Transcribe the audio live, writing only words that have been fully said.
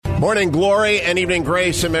Morning glory and evening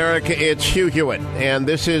grace, America. It's Hugh Hewitt, and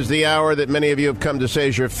this is the hour that many of you have come to say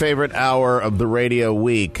is your favorite hour of the radio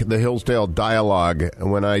week, the Hillsdale Dialogue,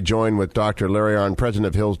 when I join with Dr. Larry Arnn, president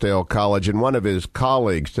of Hillsdale College, and one of his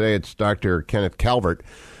colleagues. Today it's Dr. Kenneth Calvert,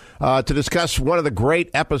 to discuss one of the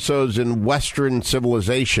great episodes in Western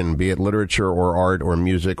civilization, be it literature or art or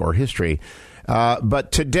music or history.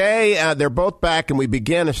 But today they're both back, and we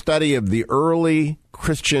began a study of the early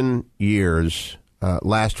Christian years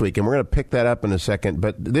last week, and we're going to pick that up in a second.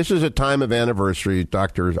 But this is a time of anniversary,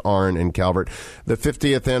 Drs. Arnn and Calvert. The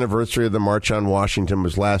 50th anniversary of the March on Washington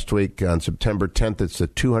was last week on September 10th. It's the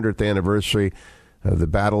 200th anniversary of the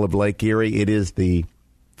Battle of Lake Erie. It is the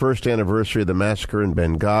first anniversary of the massacre in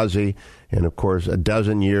Benghazi, and, of course, a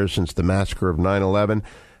dozen years since the massacre of 9/11.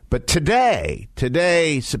 But today,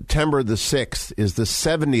 September the 6th, is the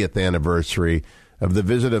 70th anniversary of the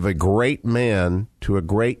visit of a great man to a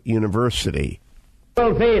great university. You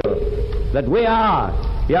will feel that we are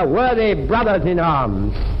your worthy brothers in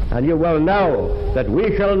arms, and you will know that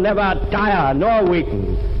we shall never tire nor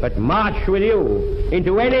weaken, but march with you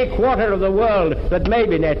into any quarter of the world that may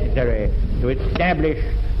be necessary to establish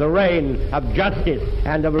the reign of justice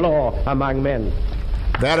and of law among men.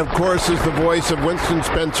 That, of course, is the voice of Winston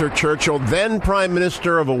Spencer Churchill, then Prime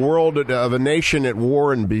Minister of a nation at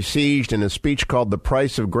war and besieged, in a speech called "The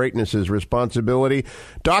Price of Greatness is Responsibility."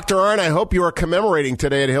 Dr. Arnn, I hope you are commemorating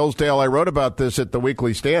today at Hillsdale. I wrote about this at the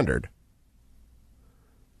Weekly Standard.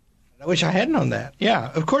 I wish I had known that. Yeah,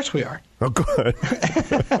 of course we are. Oh, good.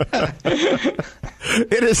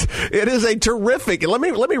 It is a terrific. Let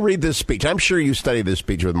me read this speech. I'm sure you studied this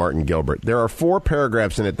speech with Martin Gilbert. There are 4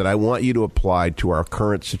 paragraphs in it that I want you to apply to our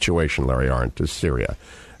current situation, Larry Arnn, to Syria.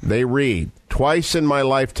 They read, "Twice in my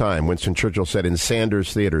lifetime," Winston Churchill said in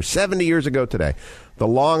Sanders Theater 70 years ago today, "the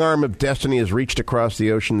long arm of destiny has reached across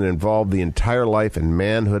the ocean and involved the entire life and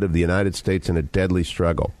manhood of the United States in a deadly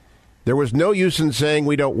struggle. There was no use in saying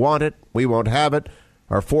we don't want it, we won't have it.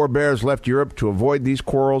 Our forebears left Europe to avoid these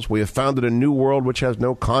quarrels. We have founded a new world which has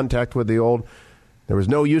no contact with the old. There was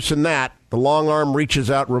no use in that. The long arm reaches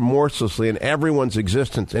out remorselessly, and everyone's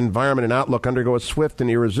existence, environment, and outlook undergo a swift and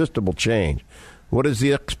irresistible change. What is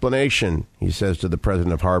the explanation," he says to the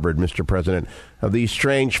president of Harvard, "Mr. President, of these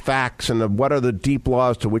strange facts, and of what are the deep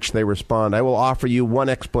laws to which they respond? I will offer you one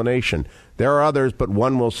explanation. There are others, but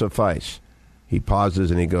one will suffice." He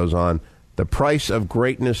pauses and he goes on, "The price of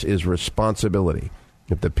greatness is responsibility.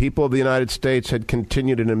 If the people of the United States had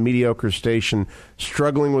continued in a mediocre station,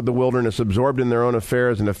 struggling with the wilderness, absorbed in their own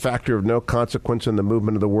affairs, and a factor of no consequence in the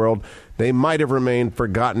movement of the world, they might have remained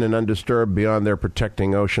forgotten and undisturbed beyond their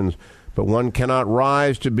protecting oceans. But one cannot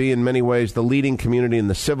rise to be in many ways the leading community in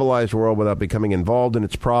the civilized world without becoming involved in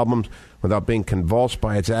its problems, without being convulsed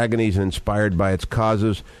by its agonies and inspired by its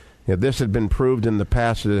causes. If this had been proved in the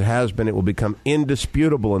past as it has been, it will become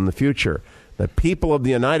indisputable in the future. The people of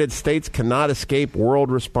the United States cannot escape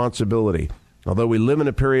world responsibility. Although we live in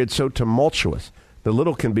a period so tumultuous that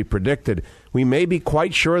little can be predicted, we may be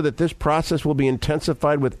quite sure that this process will be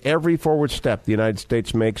intensified with every forward step the United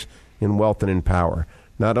States makes in wealth and in power.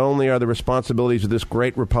 Not only are the responsibilities of this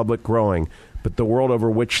great republic growing, but the world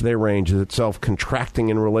over which they range is itself contracting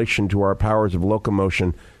in relation to our powers of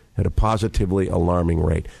locomotion at a positively alarming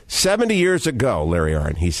rate." 70 years ago, Larry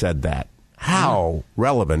Arnn, he said that. How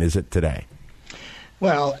relevant is it today?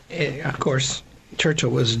 Well, of course, Churchill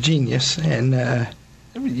was a genius, and I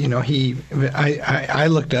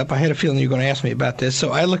looked up. I had a feeling you were going to ask me about this,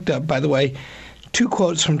 so I looked up, by the way, 2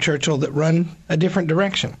 quotes from Churchill that run a different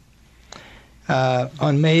direction.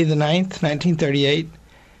 On May the 9th, 1938,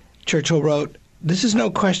 Churchill wrote, "This is no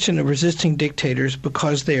question of resisting dictators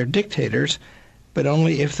because they are dictators, but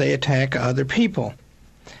only if they attack other people."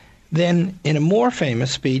 Then, in a more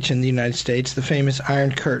famous speech in the United States, the famous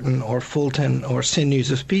Iron Curtain or Fulton or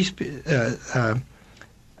Sinews of Peace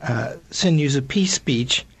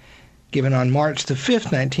speech, given on March the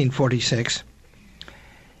 5th, 1946,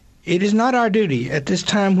 "It is not our duty, at this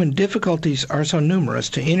time when difficulties are so numerous,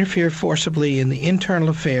 to interfere forcibly in the internal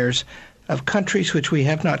affairs of countries which we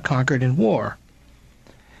have not conquered in war.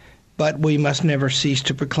 But we must never cease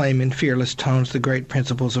to proclaim in fearless tones the great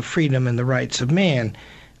principles of freedom and the rights of man,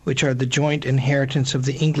 which are the joint inheritance of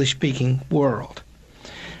the English-speaking world."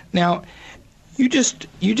 Now, you just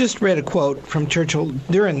read a quote from Churchill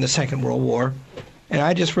during the Second World War, and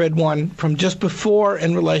I just read one from just before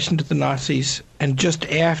in relation to the Nazis and just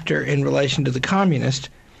after in relation to the communists,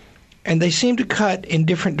 and they seem to cut in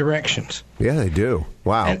different directions. Yeah, they do.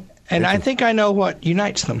 Wow. And I think I know what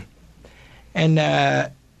unites them. And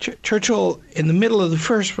Churchill, in the middle of the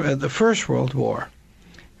First World War,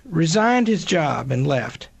 resigned his job and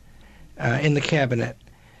left in the cabinet,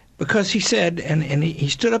 because he said, and he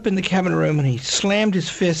stood up in the cabinet room and he slammed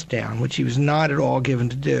his fist down, which he was not at all given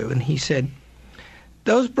to do, and he said,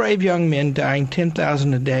 those brave young men dying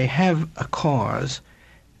 10,000 a day have a cause.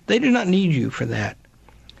 They do not need you for that.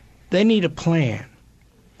 They need a plan.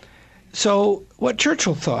 So what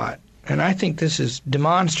Churchill thought, and I think this is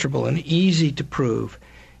demonstrable and easy to prove,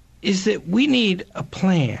 is that we need a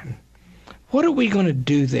plan. What are we going to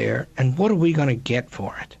do there, and what are we going to get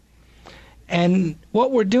for it? And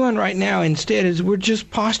what we're doing right now instead is we're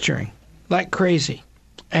just posturing like crazy.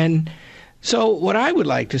 And so what I would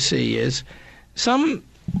like to see is some,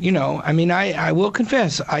 I will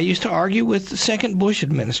confess, I used to argue with the second Bush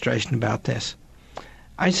administration about this.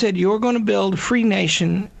 I said, you're going to build a free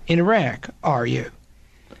nation in Iraq, are you?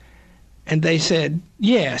 And they said,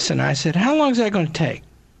 yes. And I said, how long is that going to take?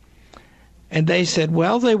 And they said,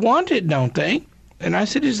 well, they want it, don't they? And I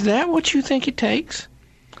said, is that what you think it takes?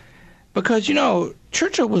 Because,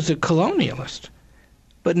 Churchill was a colonialist,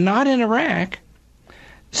 but not in Iraq.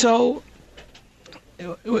 So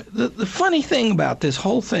the funny thing about this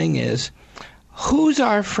whole thing is, who's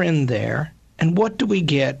our friend there, and what do we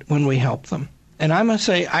get when we help them? And I must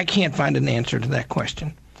say, I can't find an answer to that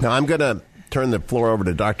question. Now, I'm going to turn the floor over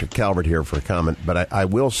to Dr. Calvert here for a comment, but I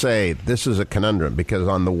will say this is a conundrum, because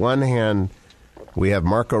on the one hand, we have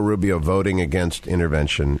Marco Rubio voting against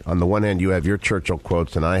intervention. On the one hand, you have your Churchill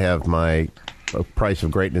quotes, and I have my price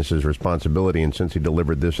of greatness is responsibility, and since he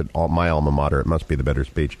delivered this at my alma mater, it must be the better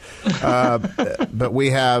speech. But we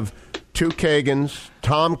have two Kagans,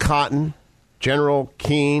 Tom Cotton, General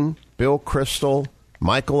Keane, Bill Kristol,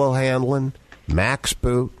 Michael O'Hanlon, Max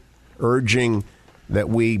Boot, urging that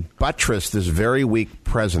we buttress this very weak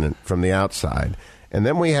president from the outside. And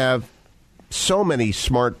then we have so many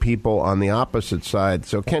smart people on the opposite side.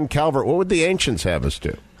 So, Ken Calvert, what would the ancients have us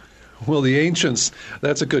do? Well, the ancients,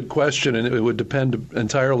 that's a good question, and it would depend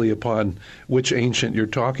entirely upon which ancient you're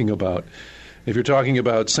talking about. If you're talking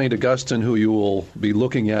about St. Augustine, who you will be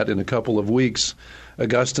looking at in a couple of weeks,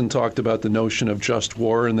 Augustine talked about the notion of just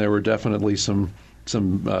war, and there were definitely some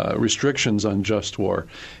restrictions on just war.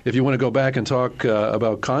 If you want to go back and talk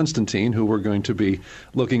about Constantine, who we're going to be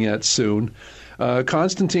looking at soon,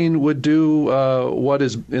 Constantine would do what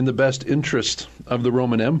is in the best interest of the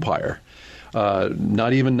Roman Empire.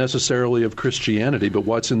 Not even necessarily of Christianity, but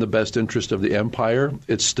what's in the best interest of the empire,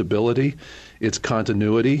 its stability, its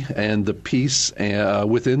continuity, and the peace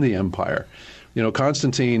within the empire.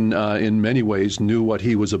 Constantine, in many ways, knew what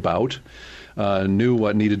he was about, knew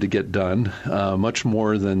what needed to get done, much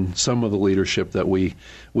more than some of the leadership that we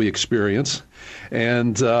experience.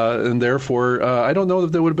 And therefore, I don't know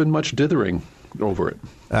that there would have been much dithering over it.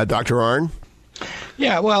 Dr. Arnn?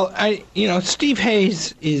 Yeah, well, Steve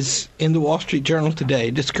Hayes is in the Wall Street Journal today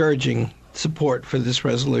discouraging support for this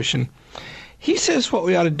resolution. He says what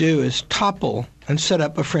we ought to do is topple and set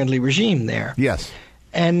up a friendly regime there. Yes.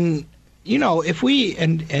 And, if we,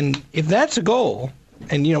 and if that's a goal,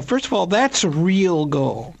 and, first of all, that's a real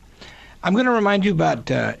goal. I'm going to remind you about,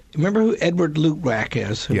 remember who Edward Luttwak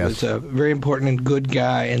is, who was a very important and good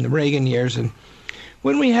guy in the Reagan years, and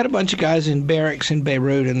when we had a bunch of guys in barracks in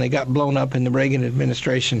Beirut and they got blown up in the Reagan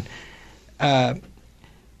administration, Luttwak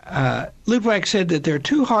said that there are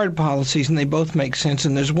two hard policies and they both make sense,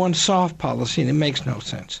 and there's one soft policy and it makes no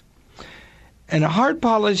sense. And a hard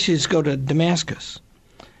policy is go to Damascus,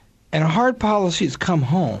 and a hard policy is come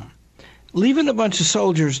home. Leaving a bunch of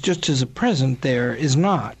soldiers just as a present there is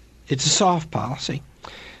not. It's a soft policy.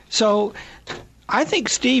 So I think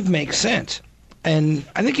Steve makes sense. And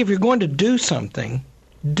I think if you're going to do something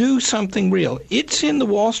real. It's in the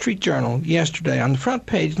Wall Street Journal yesterday on the front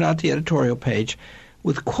page, not the editorial page,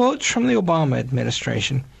 with quotes from the Obama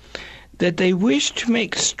administration that they wish to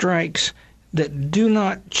make strikes that do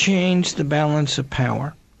not change the balance of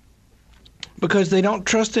power because they don't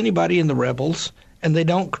trust anybody in the rebels and they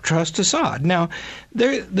don't trust Assad. Now,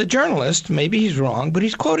 the journalist, maybe he's wrong, but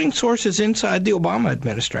he's quoting sources inside the Obama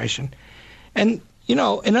administration. And,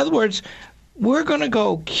 in other words, we're going to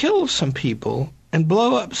go kill some people and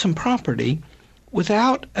blow up some property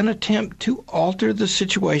without an attempt to alter the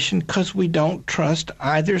situation because we don't trust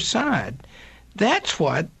either side. That's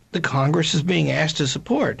what the Congress is being asked to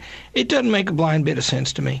support. It doesn't make a blind bit of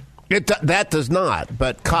sense to me. That does not.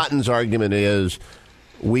 But Cotton's argument is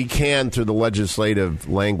we can, through the legislative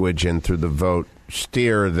language and through the vote,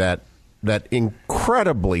 steer that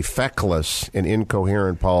incredibly feckless and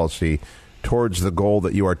incoherent policy towards the goal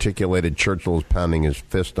that you articulated. Churchill's pounding his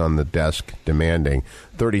fist on the desk, demanding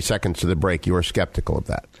 30 seconds to the break. You are skeptical of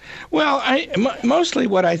that. Well, mostly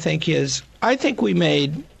what I think is, I think we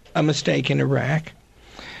made a mistake in Iraq.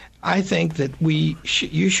 I think that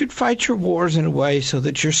you should fight your wars in a way so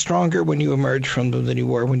that you're stronger when you emerge from them than you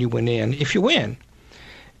were when you went in, if you win.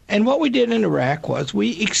 And what we did in Iraq was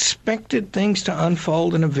we expected things to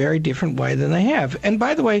unfold in a very different way than they have. And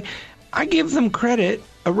by the way, I give them credit.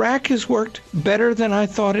 Iraq has worked better than I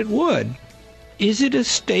thought it would. Is it a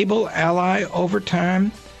stable ally over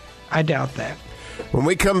time? I doubt that. When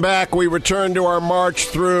we come back, we return to our march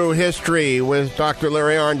through history with Dr.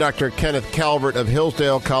 Larry Arnn, Dr. Kenneth Calvert of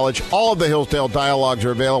Hillsdale College. All of the Hillsdale Dialogues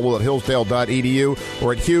are available at hillsdale.edu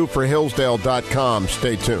or at hughforhillsdale.com.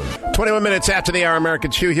 Stay tuned. 21 minutes after the hour,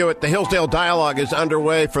 Americans, Hugh Hewitt. The Hillsdale Dialogue is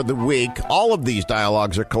underway for the week. All of these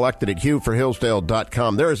dialogues are collected at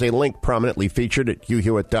hughforhillsdale.com. There is a link prominently featured at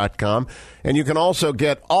hughhewitt.com. And you can also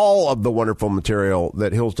get all of the wonderful material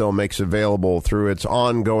that Hillsdale makes available through its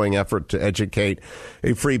ongoing effort to educate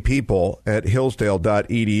a free people at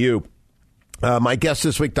hillsdale.edu. My guests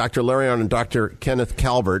this week, Dr. Larry Arnn and Dr. Kenneth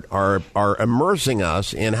Calvert, are immersing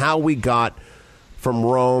us in how we got from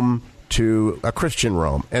Rome to a Christian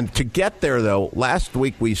Rome. And to get there, though, last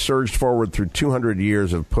week we surged forward through 200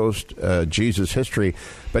 years of post-Jesus history.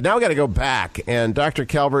 But now we've got to go back. And Dr.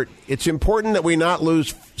 Calvert, it's important that we not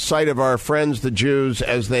lose sight of our friends, the Jews,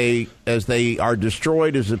 as they are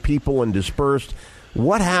destroyed as a people and dispersed.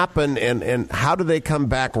 What happened, and how do they come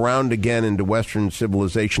back round again into Western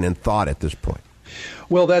civilization and thought at this point?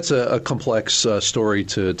 Well, that's a complex story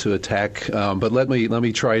to attack, but let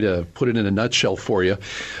me try to put it in a nutshell for you.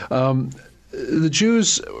 The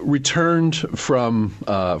Jews returned from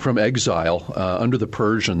exile under the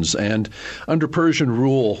Persians, and under Persian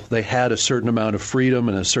rule, they had a certain amount of freedom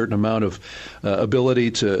and a certain amount of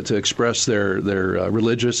ability to express their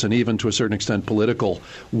religious and even to a certain extent political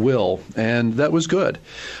will, and that was good.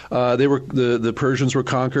 The Persians were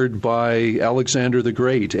conquered by Alexander the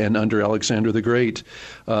Great, and under Alexander the Great,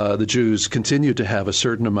 the Jews continued to have a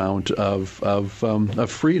certain amount of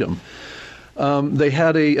freedom. They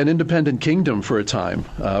had an independent kingdom for a time,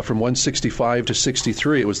 from 165 to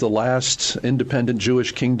 63. It was the last independent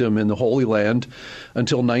Jewish kingdom in the Holy Land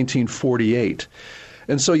until 1948.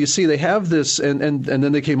 And so you see they have this, and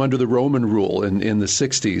then they came under the Roman rule in the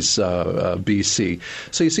 60s BC.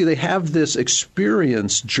 So you see they have this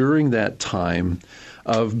experience during that time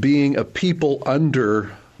of being a people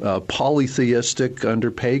under polytheistic, under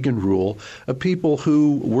pagan rule, a people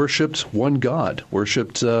who worshipped one God, were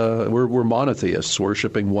monotheists,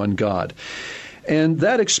 worshiping one God. And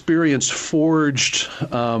that experience forged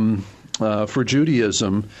for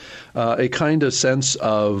Judaism a kind of sense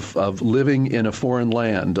of living in a foreign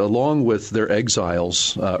land, along with their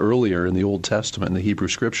exiles earlier in the Old Testament, in the Hebrew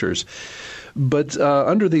Scriptures. But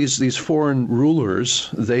under these foreign rulers,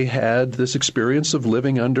 they had this experience of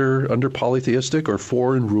living under polytheistic or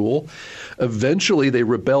foreign rule. Eventually, they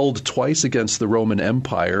rebelled twice against the Roman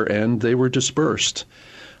Empire, and they were dispersed.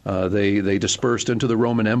 They dispersed into the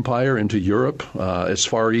Roman Empire, into Europe, as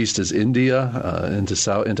far east as India,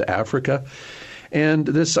 into Africa. And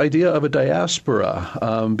this idea of a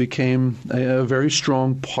diaspora became a very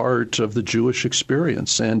strong part of the Jewish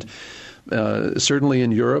experience. And certainly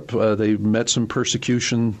in Europe, they met some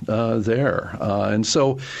persecution there. And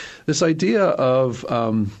so this idea of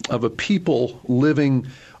a people living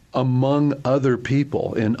among other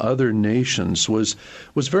people in other nations was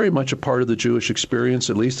very much a part of the Jewish experience,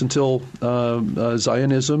 at least until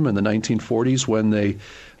Zionism in the 1940s, when they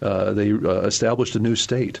established a new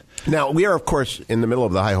state. Now, we are, of course, in the middle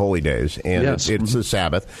of the High Holy Days, and yes. it's the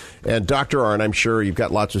Sabbath. And Dr. Arnn, I'm sure you've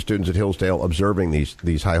got lots of students at Hillsdale observing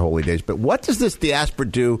these High Holy Days. But what does this diaspora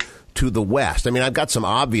do to the West? I mean, I've got some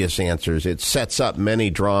obvious answers. It sets up many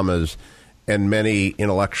dramas and many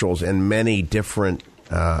intellectuals and many different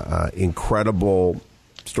incredible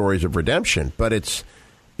stories of redemption. But it's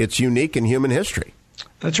unique in human history.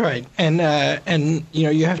 That's right. And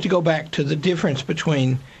you have to go back to the difference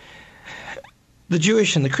between the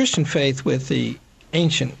Jewish and the Christian faith with the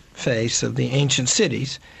ancient faiths of the ancient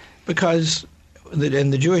cities, because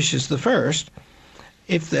the Jewish is the first.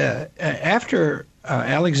 After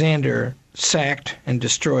Alexander sacked and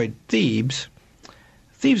destroyed Thebes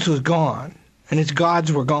was gone, and its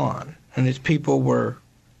gods were gone, and its people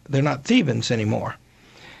they're not Thebans anymore.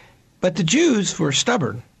 But the Jews were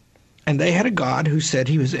stubborn, and they had a God who said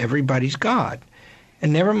he was everybody's God.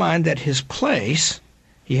 And never mind that his place,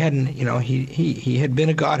 he had been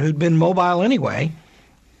a God who'd been mobile anyway.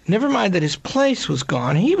 Never mind that his place was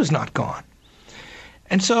gone, he was not gone.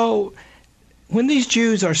 And so when these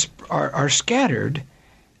Jews are scattered,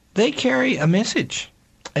 they carry a message,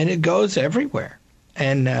 and it goes everywhere.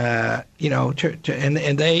 And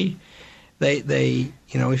They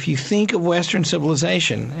if you think of Western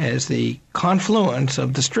civilization as the confluence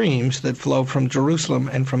of the streams that flow from Jerusalem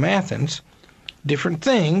and from Athens, different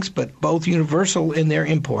things, but both universal in their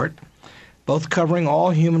import, both covering all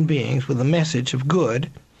human beings with a message of good,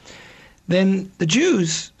 then the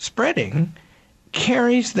Jews spreading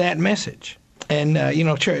carries that message. And,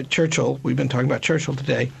 Churchill, we've been talking about Churchill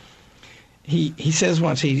today, he says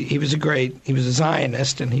once he was a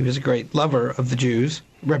Zionist, and he was a great lover of the Jews,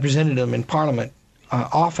 represented them in Parliament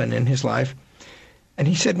often in his life. And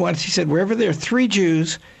he said once, wherever there are 3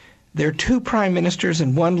 Jews, there are 2 prime ministers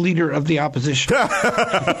and 1 leader of the opposition. Well,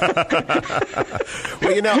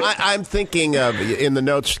 I'm thinking of, in the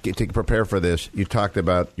notes to prepare for this, you talked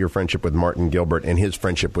about your friendship with Martin Gilbert and his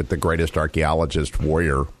friendship with the greatest archaeologist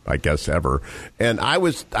warrior, I guess, ever. And I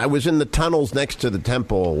was in the tunnels next to the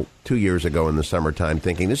temple 2 years ago in the summertime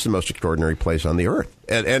thinking this is the most extraordinary place on the earth.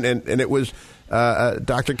 And it was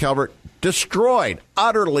Dr. Calvert destroyed,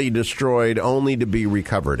 utterly destroyed, only to be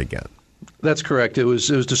recovered again. That's correct. It was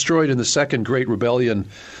destroyed in the Second Great Rebellion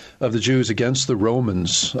of the Jews against the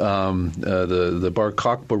Romans, the Bar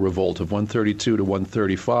Kokhba revolt of 132 to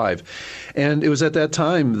 135, and it was at that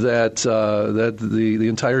time that the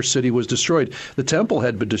entire city was destroyed. The temple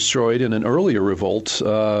had been destroyed in an earlier revolt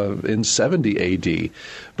in 70 A.D.,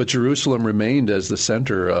 but Jerusalem remained as the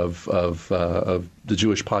center of the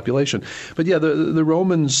Jewish population. But yeah, the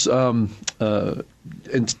Romans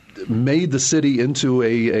made the city into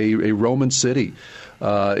a Roman city.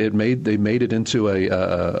 They made it into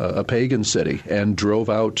a pagan city and drove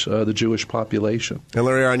out the Jewish population. And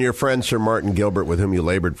Larry, on your friend Sir Martin Gilbert, with whom you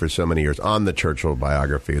labored for so many years on the Churchill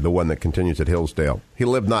biography, the one that continues at Hillsdale, he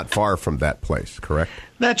lived not far from that place, correct?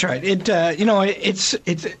 That's right.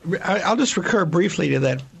 I'll just recur briefly to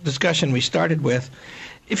that discussion we started with.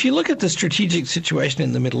 If you look at the strategic situation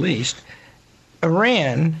in the Middle East,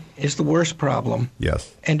 Iran is the worst problem.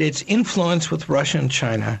 Yes. And its influence with Russia and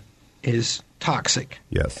China is toxic.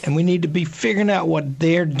 Yes. And we need to be figuring out what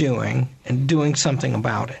they're doing and doing something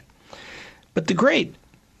about it. But the great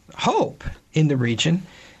hope in the region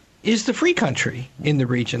is the free country in the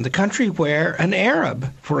region, the country where an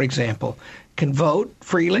Arab, for example, can vote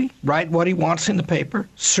freely, write what he wants in the paper,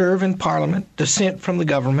 serve in parliament, dissent from the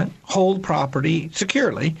government, hold property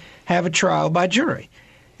securely, have a trial by jury.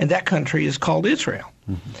 And that country is called Israel.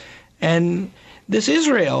 Mm-hmm. And this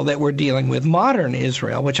Israel that we're dealing with, modern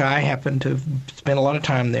Israel, which I happen to have spent a lot of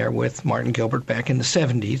time there with Martin Gilbert back in the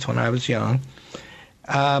 70s when I was young,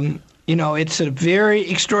 it's a very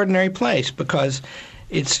extraordinary place because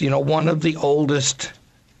it's, one of the oldest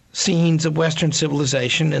scenes of Western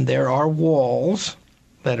civilization, and there are walls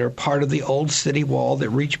that are part of the old city wall that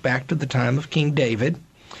reach back to the time of King David.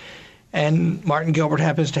 And Martin Gilbert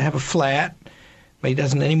happens to have a flat. Well, he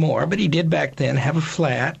doesn't anymore, but he did back then have a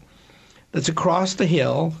flat that's across the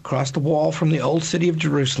hill, across the wall from the old city of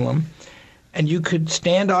Jerusalem, and you could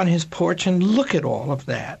stand on his porch and look at all of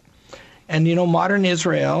that. And, modern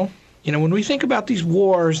Israel, when we think about these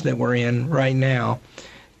wars that we're in right now,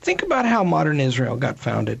 think about how modern Israel got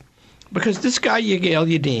founded. Because this guy, Yigael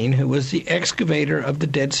Yadin, who was the excavator of the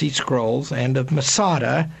Dead Sea Scrolls and of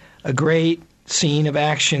Masada, a great scene of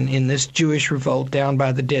action in this Jewish revolt down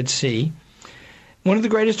by the Dead Sea, one of the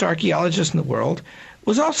greatest archaeologists in the world,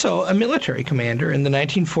 was also a military commander in the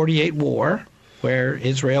 1948 war, where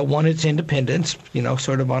Israel won its independence,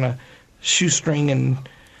 sort of on a shoestring and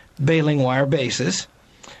baling wire basis.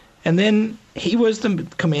 And then he was the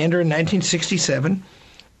commander in 1967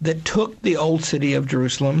 that took the old city of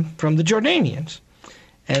Jerusalem from the Jordanians.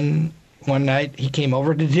 And one night he came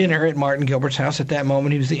over to dinner at Martin Gilbert's house. At that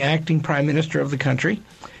moment, he was the acting prime minister of the country.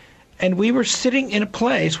 And we were sitting in a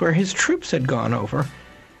place where his troops had gone over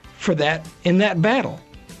in that battle.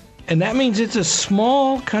 And that means it's a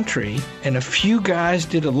small country, and a few guys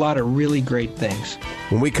did a lot of really great things.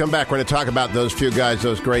 When we come back, we're going to talk about those few guys,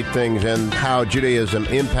 those great things, and how Judaism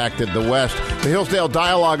impacted the West. The Hillsdale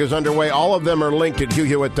Dialogue is underway. All of them are linked at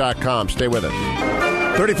HughHewitt.com. Stay with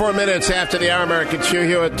us. 34 minutes after the hour mark, it's Hugh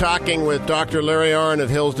Hewitt talking with Dr. Larry Arnn of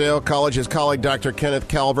Hillsdale College, his colleague Dr. Kenneth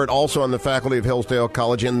Calvert, also on the faculty of Hillsdale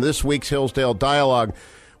College, in this week's Hillsdale Dialogue,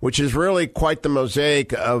 which is really quite the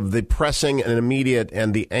mosaic of the pressing and immediate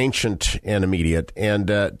and the ancient and immediate. And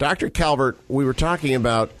Dr. Calvert, we were talking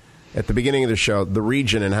about at the beginning of the show, the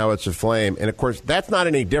region and how it's aflame. And, of course, that's not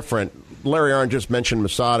any different. Larry Arnn just mentioned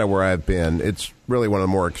Masada, where I've been. It's really one of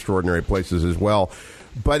the more extraordinary places as well.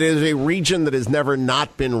 But it is a region that has never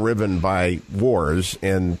not been riven by wars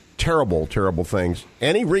and terrible, terrible things.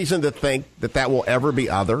 Any reason to think that will ever be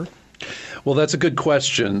other? Well, that's a good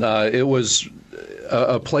question.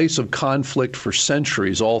 a place of conflict for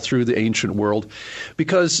centuries all through the ancient world,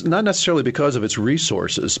 because not necessarily because of its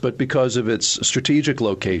resources, but because of its strategic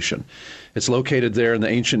location. It's located there in the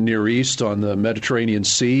ancient Near East on the Mediterranean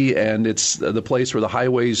Sea, and it's the place where the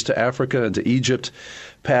highways to Africa and to Egypt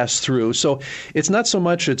pass through. So it's not so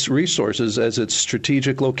much its resources as its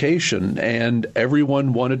strategic location, and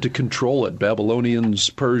everyone wanted to control it. Babylonians,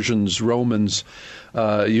 Persians, Romans,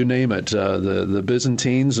 you name it, the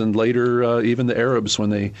Byzantines, and later even the Arabs when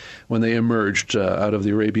they emerged out of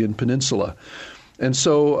the Arabian Peninsula. And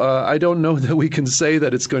so I don't know that we can say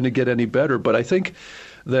that it's going to get any better, but I think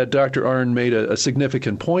that Dr. Arnn made a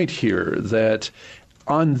significant point here, that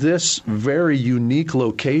on this very unique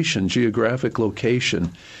location, geographic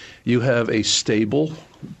location, you have a stable,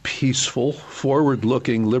 peaceful,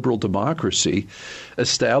 forward-looking liberal democracy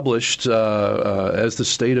established as the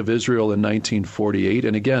State of Israel in 1948.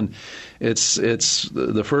 And again, it's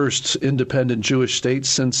the first independent Jewish state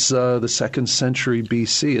since the 2nd century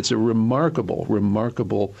B.C. It's a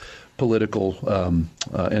remarkable political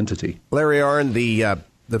entity. Larry Arnn,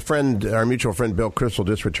 our mutual friend Bill Crystal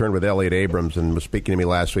just returned with Elliot Abrams and was speaking to me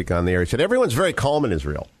last week on the air. He said, everyone's very calm in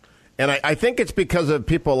Israel. And I think it's because of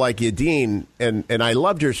people like Yadin, and I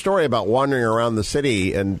loved your story about wandering around the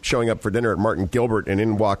city and showing up for dinner at Martin Gilbert, and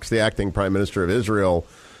in walks the acting prime minister of Israel,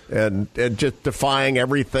 and just defying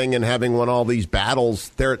everything and having won all these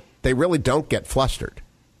battles. They really don't get flustered.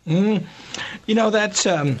 Mm. You know, that's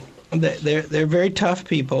they're very tough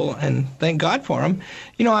people, and thank God for them.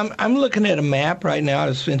 You know, I'm looking at a map right now. I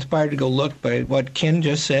was inspired to go look by what Ken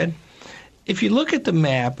just said. If you look at the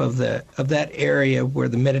map of that area where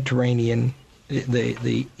the Mediterranean,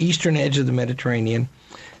 the eastern edge of the Mediterranean,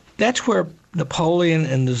 that's where Napoleon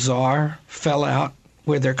and the Tsar fell out,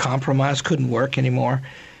 where their compromise couldn't work anymore,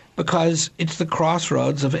 because it's the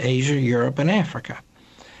crossroads of Asia, Europe, and Africa.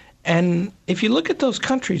 And if you look at those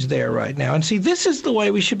countries there right now, and see, this is the way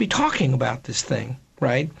we should be talking about this thing,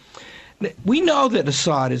 right? We know that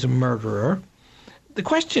Assad is a murderer. The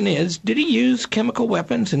question is, did he use chemical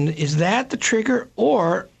weapons, and is that the trigger,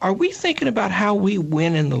 or are we thinking about how we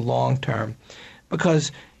win in the long term?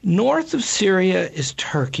 Because north of Syria is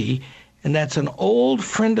Turkey, and that's an old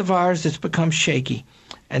friend of ours that's become shaky.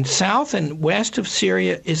 And south and west of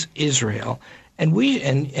Syria is Israel, and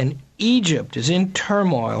Egypt is in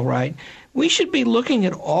turmoil, right? We should be looking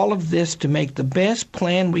at all of this to make the best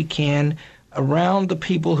plan we can around the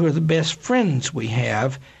people who are the best friends we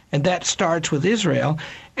have, and that starts with Israel.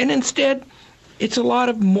 And instead, it's a lot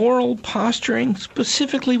of moral posturing,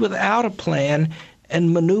 specifically without a plan,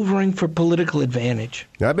 and maneuvering for political advantage.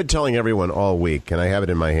 Now, I've been telling everyone all week, and I have it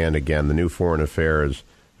in my hand again, the new Foreign Affairs,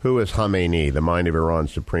 Who is Khamenei, the Mind of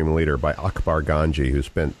Iran's Supreme Leader, by Akbar Ganji, who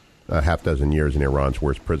spent a half dozen years in Iran's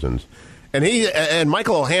worst prisons. And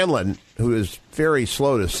Michael O'Hanlon, who is very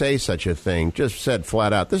slow to say such a thing, just said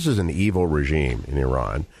flat out, this is an evil regime in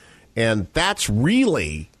Iran. And that's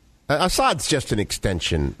really... Assad's just an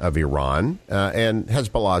extension of Iran, and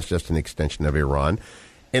Hezbollah is just an extension of Iran.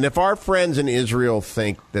 And if our friends in Israel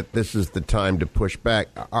think that this is the time to push back,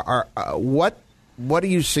 what do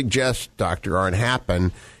you suggest, Dr. Arnn,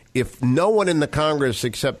 happen if no one in the Congress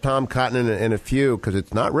except Tom Cotton and a few, because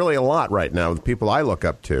it's not really a lot right now, the people I look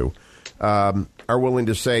up to, are willing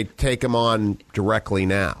to say, take them on directly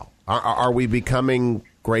now? Are we becoming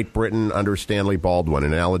Great Britain under Stanley Baldwin,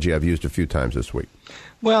 an analogy I've used a few times this week?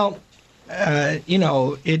 Well,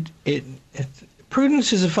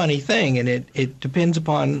 prudence is a funny thing, and it depends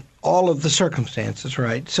upon all of the circumstances,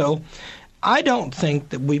 right? So I don't think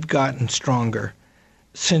that we've gotten stronger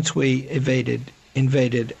since we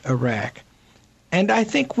invaded Iraq. And I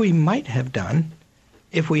think we might have done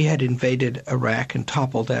if we had invaded Iraq and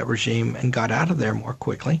toppled that regime and got out of there more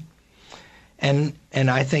quickly. And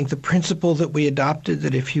I think the principle that we adopted,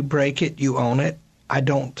 that if you break it, you own it, I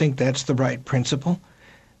don't think that's the right principle.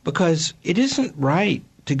 Because it isn't right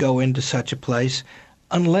to go into such a place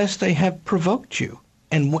unless they have provoked you.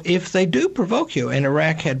 And if they do provoke you, and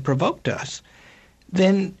Iraq had provoked us,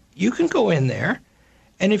 then you can go in there,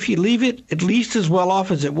 and if you leave it at least as well off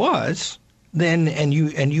as it was, then and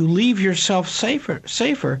you leave yourself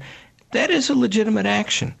safer, that is a legitimate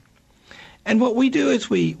action. And what we do is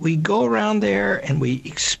we go around there and we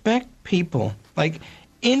expect people, like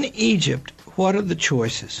in Egypt, what are the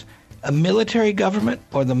choices? A military government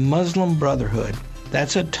or the Muslim Brotherhood?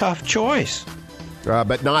 That's a tough choice.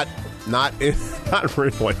 But not not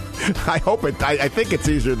really. I hope it. I think it's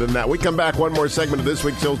easier than that. We come back, one more segment of this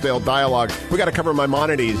week's Hillsdale Dialogue. We got to cover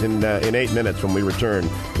Maimonides in 8 minutes when we return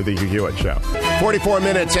to the Hugh Hewitt Show. 44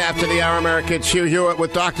 minutes after the hour, America. It's Hugh Hewitt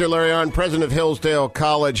with Dr. Larry Arnn, president of Hillsdale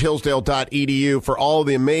College, hillsdale.edu, for all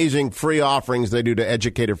the amazing free offerings they do to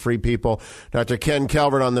educated free people. Dr. Ken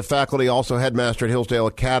Calvert on the faculty, also headmaster at Hillsdale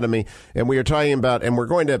Academy, and we are talking about, and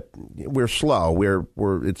we're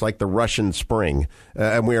slow. It's like the Russian spring,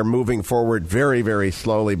 and we are moving forward very, very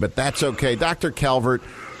slowly, but that's okay. Dr. Calvert,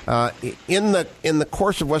 in the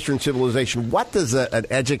course of Western civilization, what does an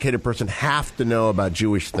educated person have to know about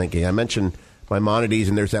Jewish thinking? I mentioned Maimonides,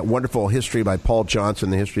 and there's that wonderful history by Paul Johnson,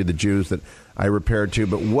 The History of the Jews, that I repaired to.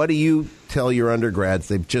 But what do you tell your undergrads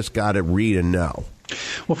they've just got to read and know?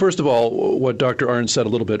 Well, first of all, what Dr. Arnn said a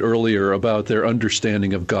little bit earlier about their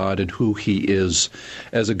understanding of God and who he is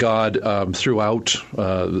as a God throughout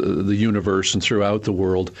the universe and throughout the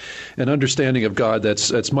world, an understanding of God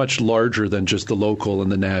that's much larger than just the local and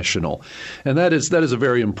the national. And that is a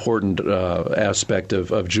very important aspect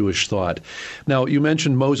of Jewish thought. Now, you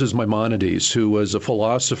mentioned Moses Maimonides, who was a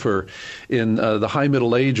philosopher in the High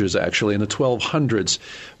Middle Ages, actually, in the 1200s.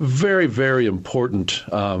 Very, very important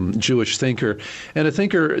Jewish thinker. And a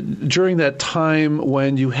thinker during that time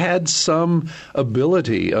when you had some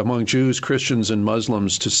ability among Jews, Christians, and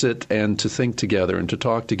Muslims to sit and to think together and to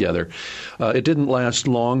talk together. It didn't last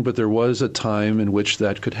long, but there was a time in which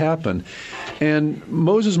that could happen. And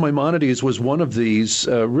Moses Maimonides was one of these,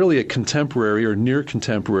 really a contemporary or near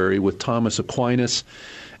contemporary with Thomas Aquinas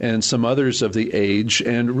and some others of the age,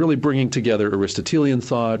 and really bringing together Aristotelian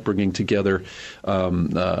thought, bringing together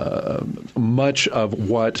much of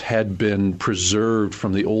what had been preserved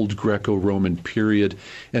from the old Greco-Roman period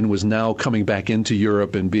and was now coming back into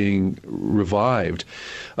Europe and being revived.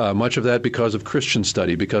 Much of that because of Christian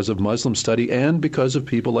study, because of Muslim study, and because of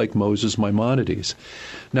people like Moses Maimonides.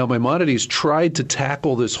 Now, Maimonides tried to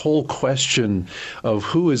tackle this whole question of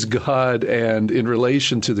who is God and in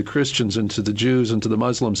relation to the Christians and to the Jews and to the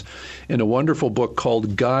Muslims in a wonderful book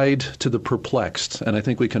called Guide to the Perplexed. And I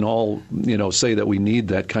think we can all, say that we need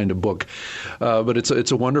that kind of book. But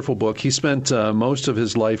it's a wonderful book. He spent most of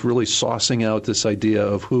his life really saucing out this idea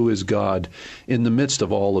of who is God in the midst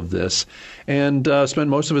of all of this, and spent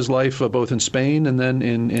most of his life both in Spain and then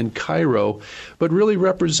in Cairo, but really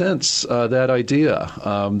represents that idea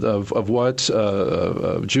of what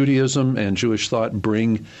Judaism and Jewish thought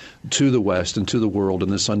bring to the West and to the world,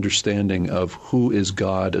 in this understanding of who is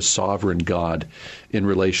God, a sovereign God, in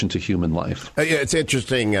relation to human life. Yeah, it's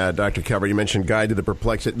interesting, Dr. Calvert. You mentioned Guide to the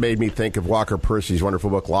Perplexed. It made me think of Walker Percy's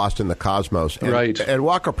wonderful book, Lost in the Cosmos. And, right. And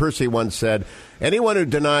Walker Percy once said, anyone who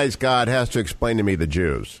denies God has to explain to me the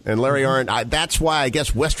Jews. And Larry Arnn, that's why I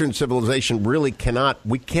guess Western civilization really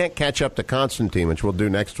we can't catch up to Constantine, which we'll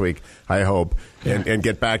do next week, I hope, and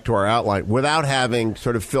get back to our outline, without having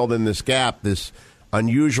sort of filled in this gap, this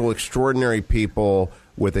unusual, extraordinary people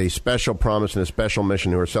with a special promise and a special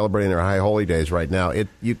mission who are celebrating their high holy days right now.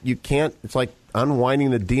 You can't. It's like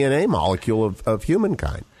unwinding the DNA molecule of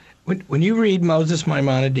humankind. When you read Moses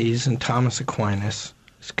Maimonides and Thomas Aquinas,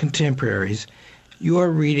 his contemporaries, you are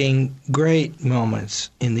reading great moments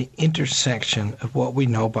in the intersection of what we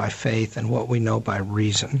know by faith and what we know by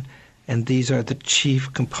reason. And these are the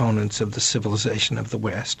chief components of the civilization of the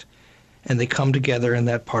West. And they come together in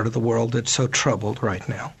that part of the world that's so troubled right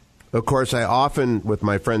now. Of course, I often, with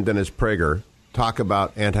my friend Dennis Prager, talk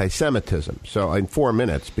about anti-Semitism. So in 4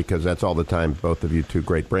 minutes, because that's all the time both of you two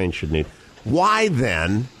great brains should need, why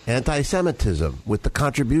then anti-Semitism with the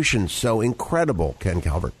contributions so incredible, Ken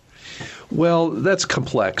Calvert? Well, that's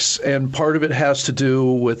complex, and part of it has to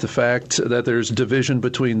do with the fact that there's division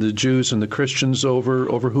between the Jews and the Christians over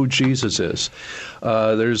who Jesus is.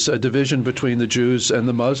 There's a division between the Jews and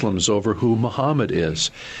the Muslims over who Muhammad is,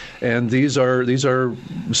 and these are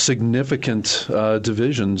significant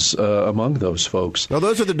divisions among those folks. Well,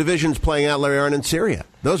 those are the divisions playing out, Larry Arnn, in Syria.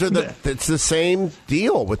 It's the same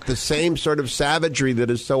deal with the same sort of savagery that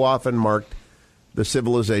has so often marked the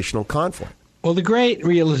civilizational conflict. Well, the great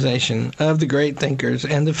realization of the great thinkers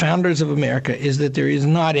and the founders of America is that there is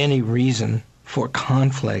not any reason for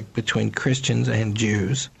conflict between Christians and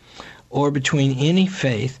Jews, or between any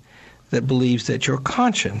faith that believes that your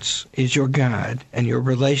conscience is your God and your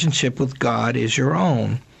relationship with God is your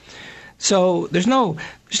own. So there's no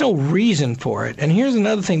reason for it. And here's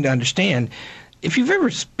another thing to understand. If you've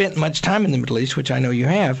ever spent much time in the Middle East, which I know you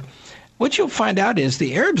have, what you'll find out is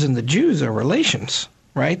the Arabs and the Jews are relations.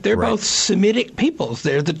 Right? They're both Semitic peoples.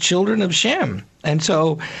 They're the children of Shem. And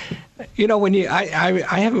so, when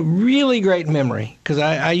I have a really great memory, because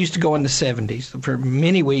I used to go in the 70s. For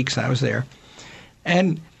many weeks I was there.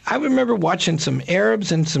 And I remember watching some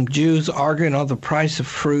Arabs and some Jews arguing on the price of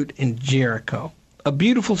fruit in Jericho, a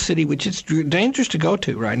beautiful city which it's dangerous to go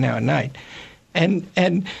to right now at night. And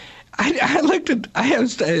I looked at, I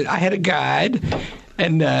had a guide,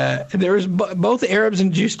 and there was both Arabs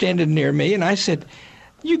and Jews standing near me, and I said,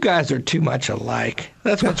 "You guys are too much alike.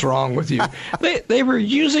 That's what's wrong with you." They were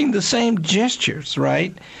using the same gestures,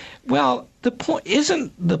 right? Well, the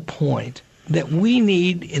point that we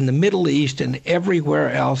need in the Middle East and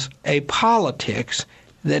everywhere else a politics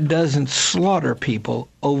that doesn't slaughter people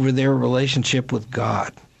over their relationship with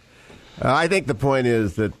God. I think the point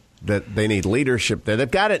is that they need leadership there.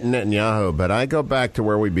 They've got it in Netanyahu, but I go back to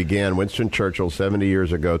where we began. Winston Churchill, 70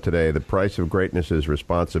 years ago today, the price of greatness is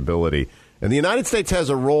responsibility. And the United States has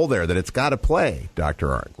a role there that it's got to play, Dr.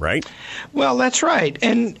 Arnn, right? Well, that's right.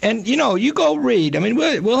 And you know, you go read. I mean,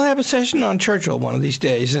 we'll have a session on Churchill one of these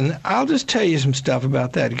days, and I'll just tell you some stuff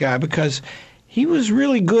about that guy because he was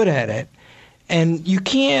really good at it. And you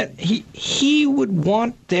can't, he would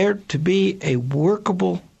want there to be a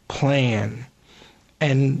workable plan.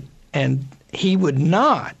 And he would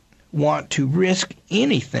not want to risk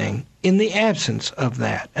anything in the absence of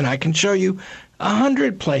that. And I can show you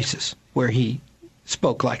 100 places where he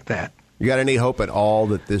spoke like that. You got any hope at all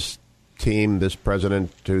that this team, this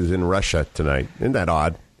president who's in Russia tonight, isn't that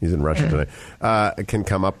odd? He's in Russia tonight, can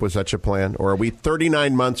come up with such a plan? Or are we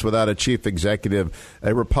 39 months without a chief executive,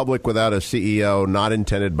 a republic without a CEO, not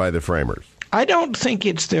intended by the framers? I don't think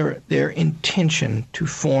it's their intention to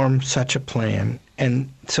form such a plan, and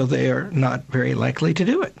so they are not very likely to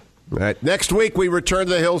do it. All right. Next week, we return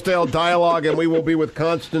to the Hillsdale Dialogue, and we will be with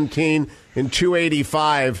Constantine in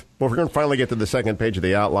 285. Well, we're going to finally get to the second page of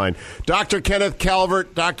the outline. Dr. Kenneth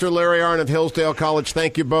Calvert, Dr. Larry Arnn of Hillsdale College,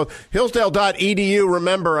 thank you both. Hillsdale.edu.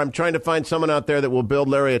 Remember, I'm trying to find someone out there that will build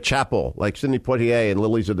Larry a chapel like Sidney Poitier and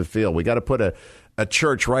Lilies of the Field. We got to put a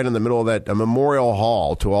church right in the middle of that, a memorial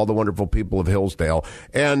hall to all the wonderful people of Hillsdale.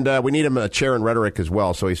 And we need him a chair in rhetoric as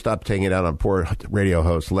well, so he stopped taking it out on poor radio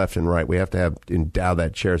hosts left and right. We have to endow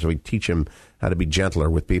that chair so we teach him how to be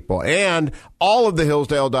gentler with people. And all of the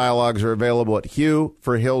Hillsdale Dialogues are available at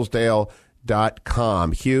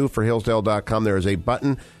HughforHillsdale.com. HughforHillsdale.com. There is a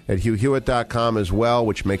button at HughHewitt.com as well,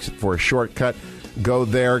 which makes it for a shortcut. Go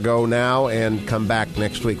there, go now, and come back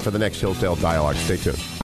next week for the next Hillsdale Dialogue. Stay tuned.